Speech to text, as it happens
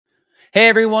Hey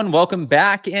everyone, welcome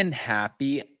back and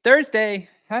happy Thursday.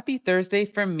 Happy Thursday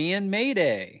from me and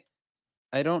Mayday.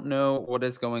 I don't know what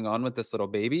is going on with this little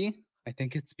baby. I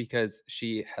think it's because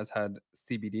she has had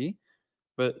CBD,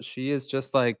 but she is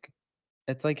just like,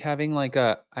 it's like having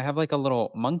I have like a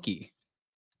little monkey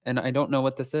and I don't know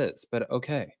what this is, but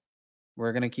okay,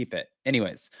 we're going to keep it.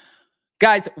 Anyways,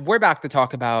 guys, we're back to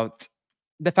talk about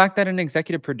the fact that an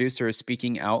executive producer is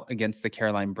speaking out against the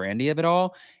Caroline Brandi of it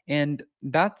all. And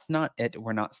that's not it.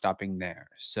 We're not stopping there.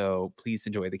 So please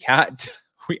enjoy the cat.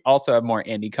 We also have more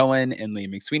Andy Cohen and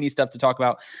Liam McSweeney stuff to talk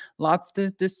about. Lots to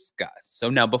discuss.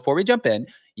 So now, before we jump in,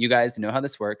 you guys know how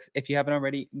this works. If you haven't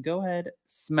already, go ahead,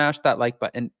 smash that like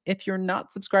button. If you're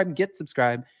not subscribed, get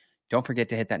subscribed. Don't forget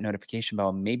to hit that notification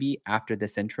bell. Maybe after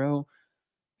this intro,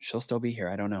 she'll still be here.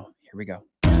 I don't know. Here we go.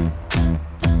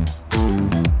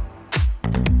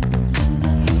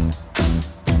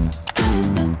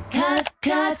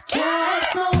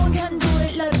 Cause no one can do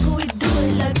it like we do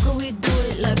it, like we do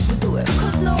it, like we do it.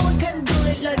 Cause no one can do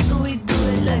it like we do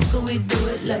it, like we do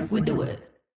it, like we do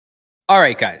it. All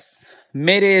right, guys.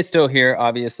 Mayday is still here,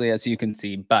 obviously, as you can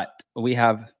see, but we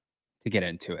have to get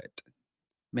into it.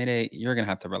 Mayday, you're going to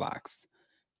have to relax.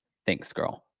 Thanks,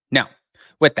 girl. Now,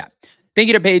 with that, thank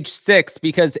you to page 6,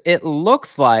 because it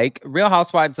looks like Real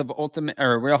Housewives Ultimate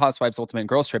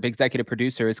Girls Trip executive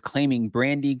producer is claiming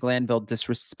Brandi Glanville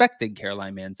disrespected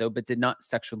Caroline Manzo, but did not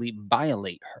sexually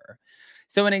violate her.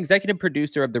 So an executive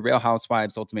producer of the Real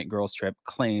Housewives Ultimate Girls Trip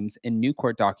claims in new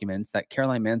court documents that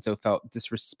Caroline Manzo felt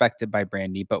disrespected by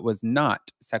Brandi, but was not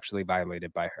sexually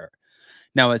violated by her.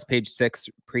 Now, as page 6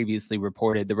 previously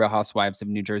reported, the Real Housewives of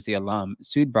New Jersey alum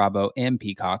sued Bravo and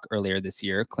Peacock earlier this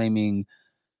year, claiming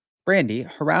Brandi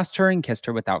harassed her and kissed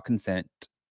her without consent.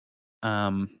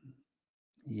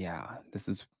 Yeah, this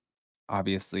is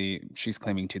obviously, she's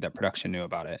claiming too that production knew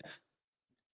about it.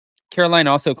 Caroline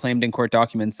also claimed in court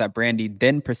documents that Brandi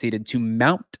then proceeded to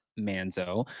mount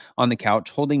Manzo on the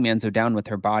couch, holding Manzo down with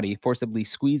her body, forcibly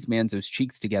squeezed Manzo's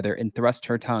cheeks together, and thrust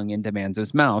her tongue into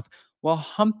Manzo's mouth while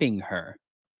humping her.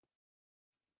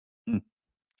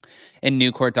 In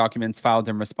new court documents filed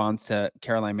in response to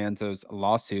Caroline Manzo's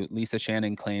lawsuit, Lisa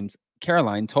Shannon claims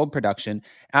Caroline told production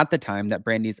at the time that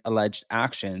Brandi's alleged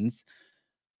actions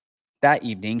that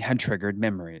evening had triggered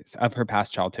memories of her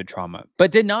past childhood trauma,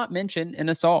 but did not mention an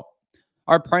assault.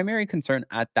 Our primary concern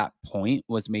at that point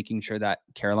was making sure that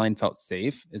Caroline felt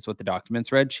safe, is what the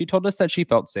documents read. She told us that she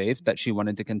felt safe, that she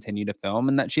wanted to continue to film,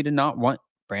 and that she did not want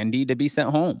Brandi to be sent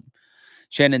home.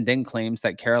 Shannon then claims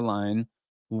that Caroline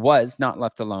was not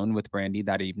left alone with Brandi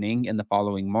that evening and the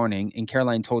following morning, and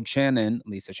Caroline told Shannon,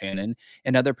 Lisa Shannon,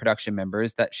 and other production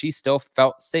members that she still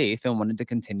felt safe and wanted to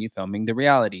continue filming the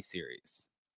reality series.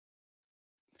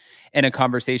 In a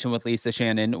conversation with Lisa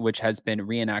Shannon, which has been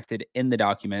reenacted in the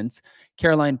documents,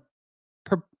 Caroline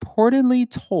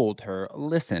purportedly told her,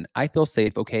 "Listen, I feel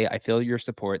safe, okay? I feel your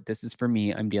support. This is for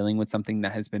me. I'm dealing with something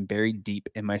that has been buried deep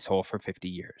in my soul for 50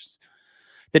 years.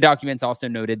 The documents also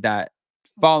noted that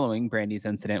following Brandi's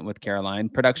incident with Caroline,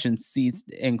 production ceased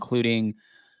including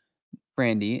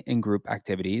Brandi in group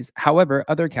activities. However,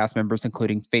 other cast members,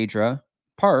 including Phaedra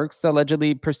Parks,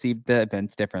 allegedly perceived the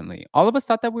events differently. All of us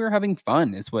thought that we were having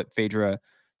fun, is what Phaedra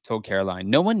told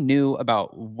Caroline. No one knew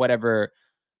about whatever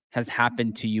has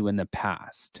happened to you in the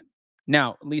past."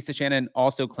 Now, Lisa Shannon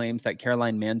also claims that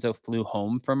Caroline Manzo flew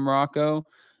home from Morocco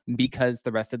because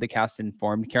the rest of the cast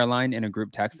informed Caroline in a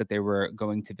group text that they were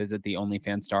going to visit the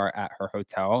OnlyFans star at her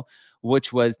hotel,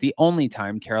 which was the only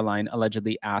time Caroline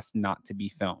allegedly asked not to be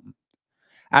filmed.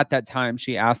 At that time,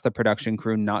 she asked the production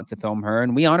crew not to film her,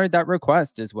 and we honored that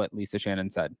request, is what Lisa Shannon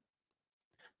said.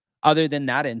 Other than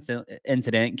that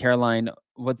incident, Caroline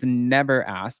was never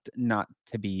asked not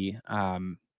to be,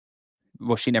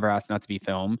 she never asked not to be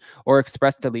filmed or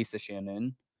expressed to Lisa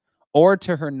Shannon, or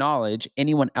to her knowledge,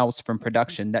 anyone else from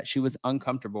production, that she was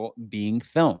uncomfortable being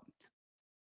filmed.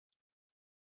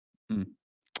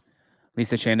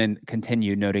 Lisa Shannon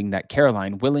continued, noting that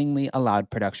Caroline willingly allowed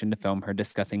production to film her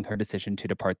discussing her decision to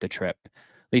depart the trip.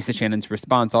 Lisa Shannon's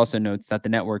response also notes that the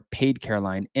network paid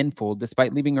Caroline in full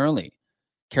despite leaving early.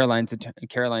 Caroline's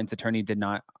attorney did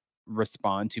not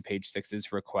respond to page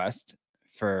 6's request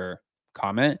for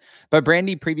comment, but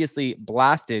Brandi previously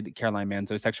blasted Caroline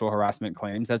Manzo's sexual harassment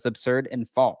claims as absurd and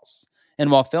false.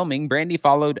 And while filming, Brandi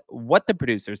followed what the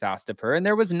producers asked of her, and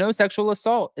there was no sexual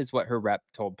assault, is what her rep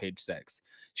told page 6.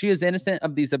 She is innocent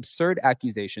of these absurd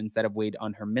accusations that have weighed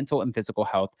on her mental and physical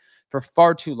health for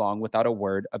far too long without a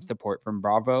word of support from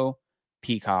Bravo,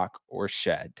 Peacock, or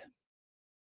Shed.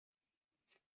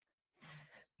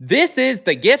 This is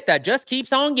the gift that just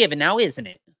keeps on giving now, isn't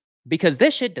it? Because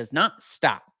this shit does not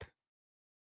stop.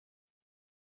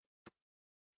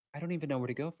 I don't even know where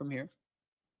to go from here.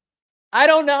 I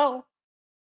don't know,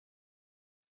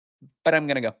 but I'm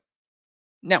going to go.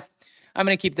 Now, I'm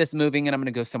going to keep this moving and I'm going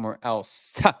to go somewhere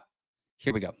else.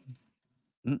 Here we go.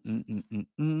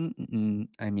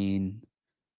 I mean,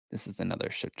 this is another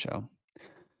shit show.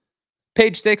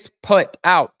 Page 6 put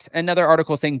out another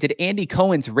article saying, did Andy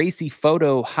Cohen's racy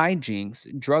photo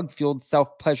hijinks, drug-fueled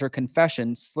self-pleasure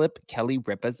confession slip Kelly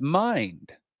Ripa's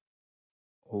mind?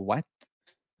 What?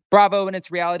 Bravo and its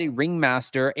reality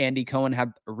ringmaster, Andy Cohen,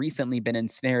 have recently been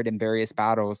ensnared in various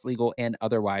battles, legal and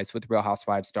otherwise, with Real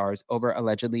Housewives stars over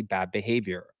allegedly bad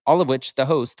behavior, all of which the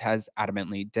host has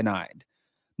adamantly denied.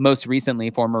 Most recently,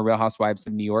 former Real Housewives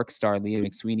of New York star Leah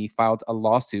McSweeney filed a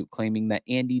lawsuit claiming that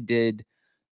Andy did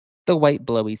the white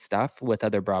blowy stuff with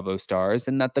other Bravo stars,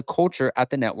 and that the culture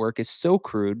at the network is so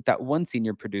crude that one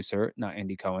senior producer, not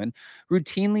Andy Cohen,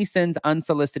 routinely sends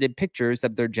unsolicited pictures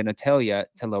of their genitalia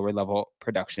to lower level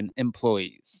production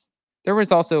employees. There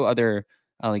was also other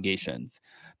allegations.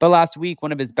 But last week,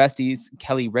 one of his besties,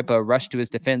 Kelly Ripa, rushed to his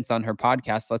defense on her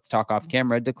podcast, Let's Talk Off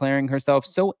Camera, declaring herself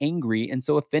so angry and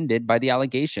so offended by the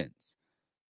allegations.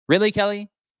 Really,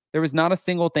 Kelly? There was not a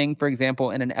single thing, for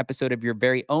example, in an episode of your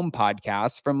very own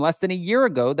podcast from less than a year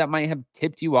ago that might have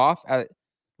tipped you off at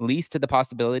least to the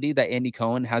possibility that Andy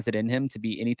Cohen has it in him to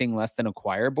be anything less than a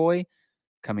choir boy,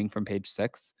 coming from Page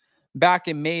 6. Back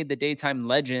in May, the daytime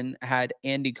legend had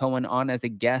Andy Cohen on as a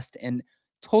guest and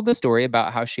told the story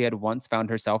about how she had once found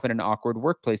herself in an awkward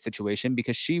workplace situation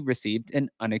because she received an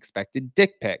unexpected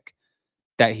dick pic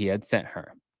that he had sent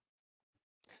her.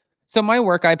 So my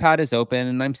work iPad is open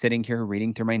and I'm sitting here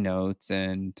reading through my notes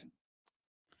and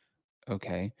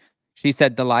okay. She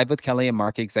said the Live with Kelly and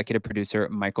Mark executive producer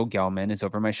Michael Gelman is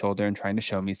over my shoulder and trying to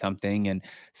show me something. And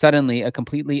suddenly a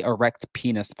completely erect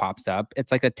penis pops up.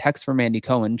 It's like a text from Andy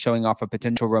Cohen showing off a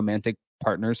potential romantic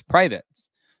partner's privates.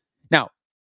 Now,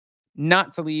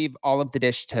 not to leave all of the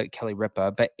dish to Kelly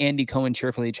Ripa, but Andy Cohen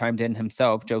cheerfully chimed in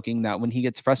himself, joking that when he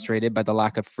gets frustrated by the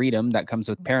lack of freedom that comes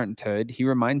with parenthood, he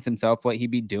reminds himself what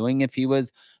he'd be doing if he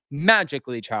was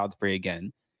magically child-free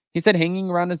again. He said hanging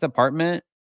around his apartment,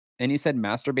 and he said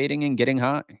masturbating and getting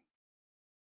high.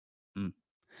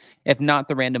 If not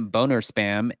the random boner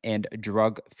spam and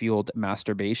drug-fueled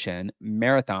masturbation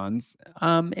marathons,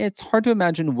 it's hard to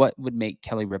imagine what would make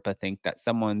Kelly Ripa think that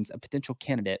someone's a potential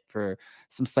candidate for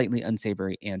some slightly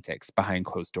unsavory antics behind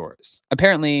closed doors.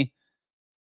 Apparently,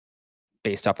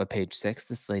 based off of Page 6,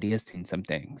 this lady has seen some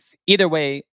things. Either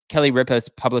way, Kelly Ripa's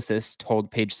publicist told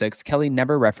Page 6, Kelly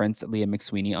never referenced Leah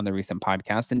McSweeney on the recent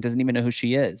podcast and doesn't even know who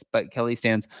she is, but Kelly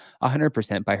stands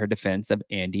 100% by her defense of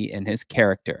Andy and his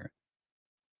character.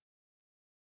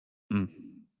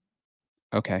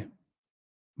 Okay.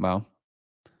 Well,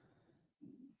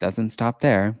 doesn't stop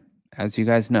there, as you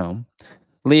guys know.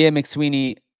 Leah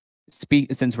McSweeney,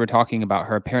 since we're talking about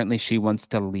her, apparently she wants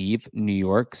to leave New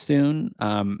York soon.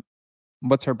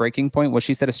 What's her breaking point? Well,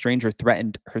 she said a stranger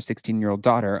threatened her 16-year-old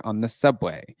daughter on the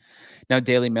subway. Now,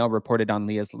 Daily Mail reported on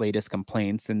Leah's latest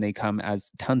complaints, and they come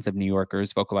as tons of New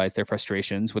Yorkers vocalize their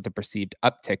frustrations with the perceived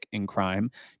uptick in crime.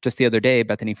 Just the other day,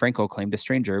 Bethany Frankel claimed a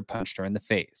stranger punched her in the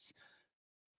face.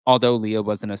 Although Leah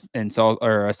wasn't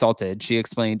assaulted, she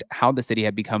explained how the city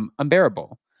had become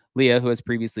unbearable. Leah, who has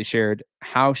previously shared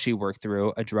how she worked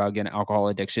through a drug and alcohol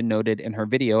addiction, noted in her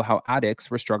video how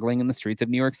addicts were struggling in the streets of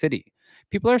New York City.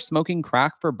 People are smoking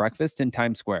crack for breakfast in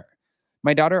Times Square.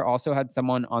 My daughter also had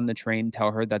someone on the train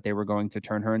tell her that they were going to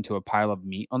turn her into a pile of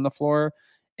meat on the floor,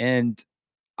 and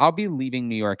I'll be leaving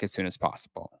New York as soon as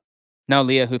possible. Now,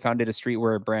 Leah, who founded a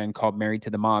streetwear brand called Married to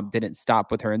the Mob, didn't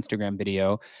stop with her Instagram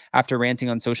video. After ranting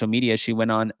on social media, she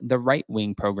went on the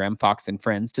right-wing program Fox and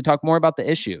Friends to talk more about the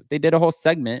issue. They did a whole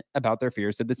segment about their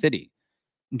fears of the city.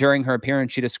 During her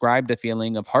appearance, she described a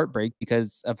feeling of heartbreak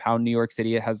because of how New York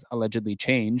City has allegedly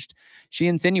changed. She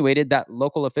insinuated that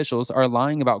local officials are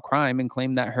lying about crime and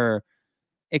claimed that her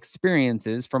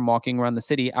experiences from walking around the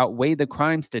city outweigh the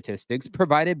crime statistics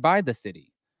provided by the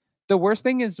city. The worst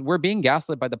thing is we're being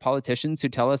gaslit by the politicians who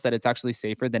tell us that it's actually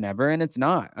safer than ever, and it's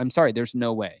not. I'm sorry, there's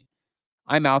no way.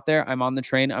 I'm out there, I'm on the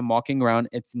train, I'm walking around.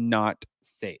 It's not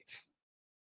safe.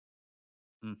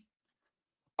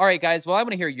 All right, guys. Well, I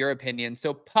want to hear your opinion.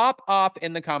 So pop off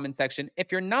in the comment section.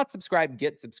 If you're not subscribed,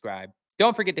 get subscribed.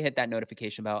 Don't forget to hit that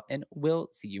notification bell, and we'll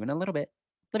see you in a little bit.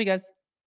 Love you guys.